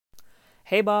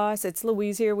Hey boss, it's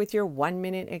Louise here with your 1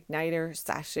 minute igniter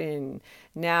session.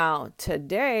 Now,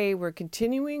 today we're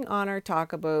continuing on our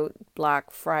talk about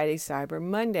Black Friday, Cyber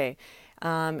Monday.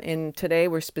 And today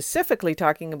we're specifically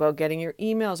talking about getting your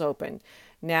emails open.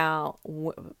 Now,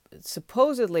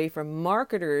 supposedly from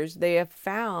marketers, they have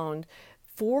found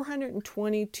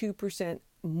 422%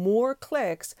 more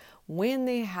clicks when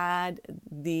they had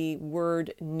the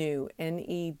word new,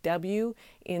 N-E-W,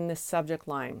 in the subject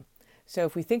line. So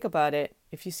if we think about it,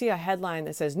 if you see a headline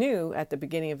that says new at the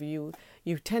beginning of you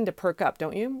tend to perk up,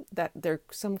 don't you? That there's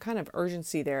some kind of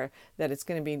urgency there that it's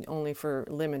going to be only for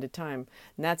limited time.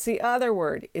 And that's the other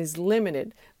word is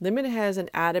limited. Limited has an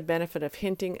added benefit of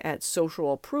hinting at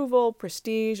social approval,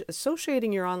 prestige,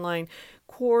 associating your online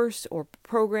course or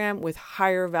program with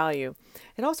higher value.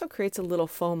 It also creates a little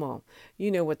FOMO.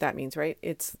 You know what that means, right?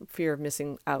 It's fear of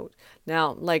missing out.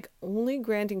 Now, like only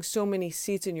granting so many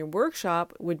seats in your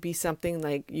workshop would be something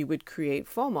like you would create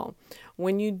FOMO.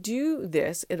 When you do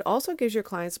this, it also gives your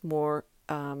clients more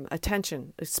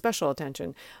attention, special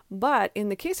attention. But in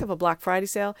the case of a Black Friday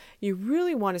sale, you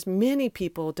really want as many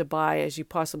people to buy as you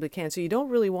possibly can. So you don't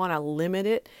really want to limit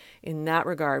it in that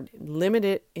regard. Limit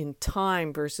it in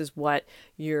time versus what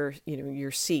your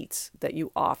seats that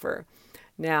you offer.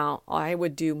 Now, I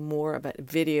would do more of a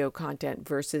video content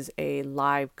versus a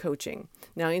live coaching.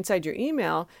 Now, inside your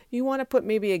email, you want to put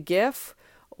maybe a GIF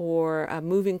or a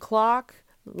moving clock,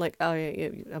 like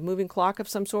a moving clock of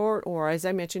some sort, or as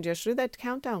I mentioned yesterday, that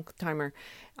countdown timer.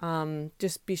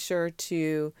 Just be sure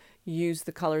to use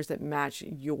the colors that match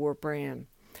your brand.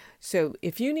 So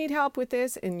if you need help with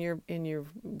this in your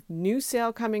new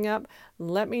sale coming up,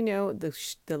 let me know.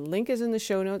 The link is in the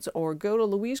show notes, or go to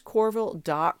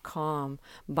louisecorville.com.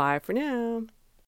 Bye for now.